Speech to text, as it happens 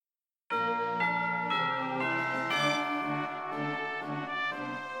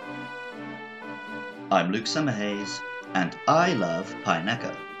I'm Luke Summerhays, and I love Pine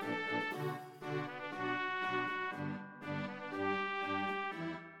Echo.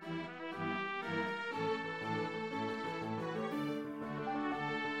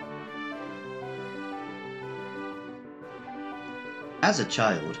 As a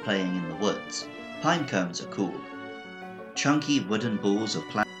child playing in the woods, pine cones are cool. Chunky wooden balls of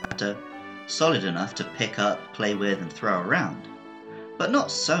platter, solid enough to pick up, play with, and throw around, but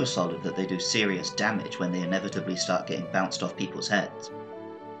not so solid that they do serious damage when they inevitably start getting bounced off people's heads.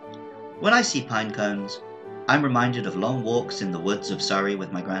 When I see pine cones, I'm reminded of long walks in the woods of Surrey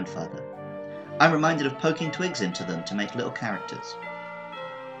with my grandfather. I'm reminded of poking twigs into them to make little characters.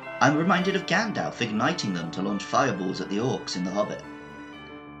 I'm reminded of Gandalf igniting them to launch fireballs at the orcs in The Hobbit.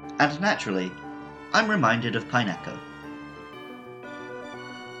 And naturally, I'm reminded of Pine Echo.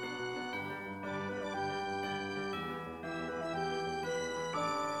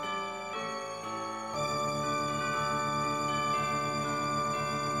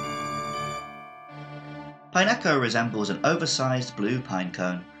 Pine Echo resembles an oversized blue pine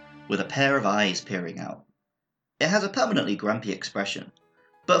cone with a pair of eyes peering out. It has a permanently grumpy expression,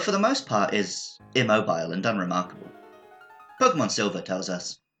 but for the most part is immobile and unremarkable. Pokemon Silver tells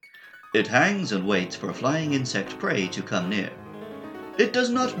us, "It hangs and waits for a flying insect prey to come near. It does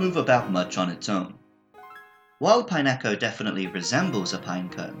not move about much on its own." While Pine Echo definitely resembles a pine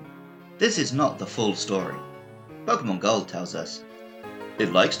cone, this is not the full story. Pokemon Gold tells us,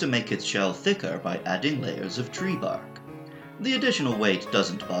 "It likes to make its shell thicker by adding layers of tree bark. The additional weight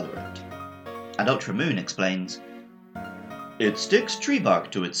doesn't bother it." And Ultra Moon explains, "It sticks tree bark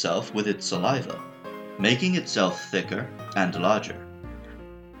to itself with its saliva, making itself thicker and larger.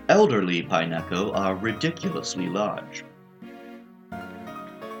 Elderly Pine Echo are ridiculously large."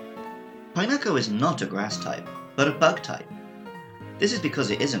 Pine Echo is not a grass type, but a bug type. This is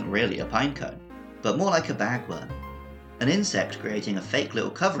because it isn't really a pine cone, but more like a bagworm, an insect creating a fake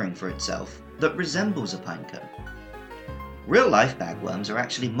little covering for itself that resembles a pine cone. Real-life bagworms are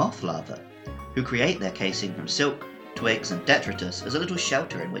actually moth larvae, who create their casing from silk, twigs, and detritus as a little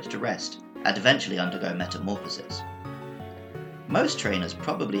shelter in which to rest, and eventually undergo metamorphosis. Most trainers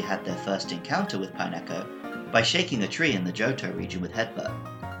probably had their first encounter with Pine Echo by shaking a tree in the Johto region with Headbutt.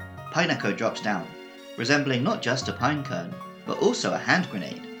 Pine Echo drops down, resembling not just a pine cone, but also a hand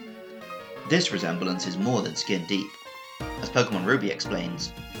grenade. This resemblance is more than skin deep. As Pokemon Ruby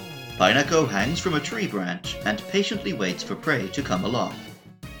explains, "Pine Echo hangs from a tree branch and patiently waits for prey to come along.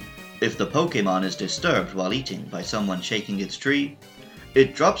 If the Pokemon is disturbed while eating by someone shaking its tree,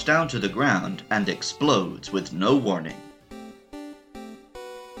 it drops down to the ground and explodes with no warning."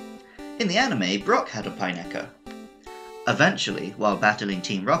 In the anime, Brock had a Pine Echo. Eventually, while battling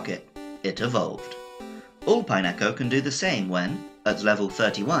Team Rocket, it evolved. All Pine Echo can do the same when, at level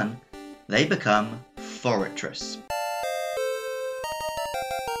 31, they become Forretress.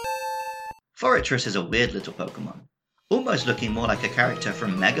 Forretress is a weird little Pokemon, almost looking more like a character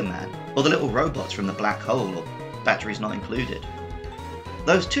from Mega Man, or the little robots from the Black Hole, or Batteries Not Included.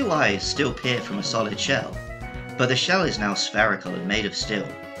 Those two eyes still peer from a solid shell, but the shell is now spherical and made of steel,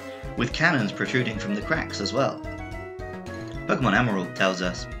 with cannons protruding from the cracks as well. Pokemon Emerald tells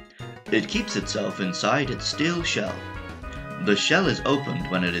us, "It keeps itself inside its steel shell. The shell is opened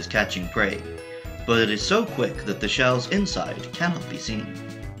when it is catching prey, but it is so quick that the shell's inside cannot be seen."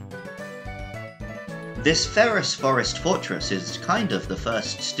 This Ferrous Forest Fortress is kind of the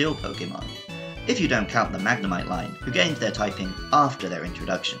first steel Pokemon, if you don't count the Magnemite line, who gained their typing after their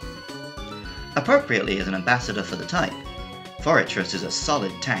introduction. Appropriately as an ambassador for the type, Forretress is a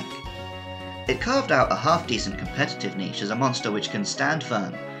solid tank. It carved out a half-decent competitive niche as a monster which can stand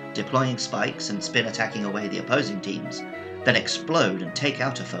firm, deploying spikes and spin attacking away the opposing teams, then explode and take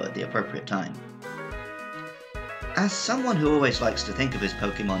out a foe at the appropriate time. As someone who always likes to think of his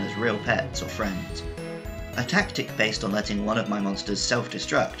Pokemon as real pets or friends, a tactic based on letting one of my monsters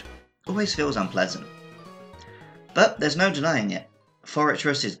self-destruct always feels unpleasant. But there's no denying it,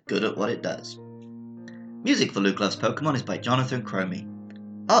 Forretress is good at what it does. Music for Luke Loves Pokemon is by Jonathan Cromie.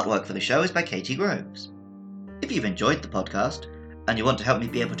 Artwork for the show is by Katie Groves. If you've enjoyed the podcast, and you want to help me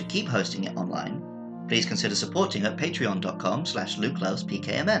be able to keep hosting it online, please consider supporting at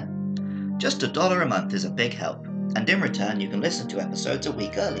patreon.com/LukeLovesPKMN. Just $1 a month is a big help, and in return you can listen to episodes a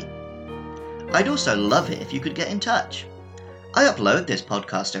week early. I'd also love it if you could get in touch. I upload this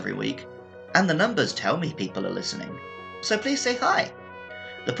podcast every week, and the numbers tell me people are listening, so please say hi.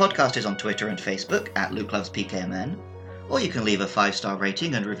 The podcast is on Twitter and Facebook at LukeLovesPKMN, or you can leave a 5-star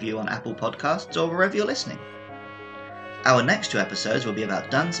rating and review on Apple Podcasts or wherever you're listening. Our next 2 episodes will be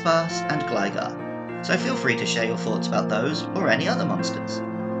about Dunsparce and Gligar, so feel free to share your thoughts about those or any other monsters.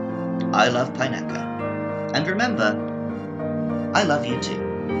 I love Pine Echo. And remember, I love you too.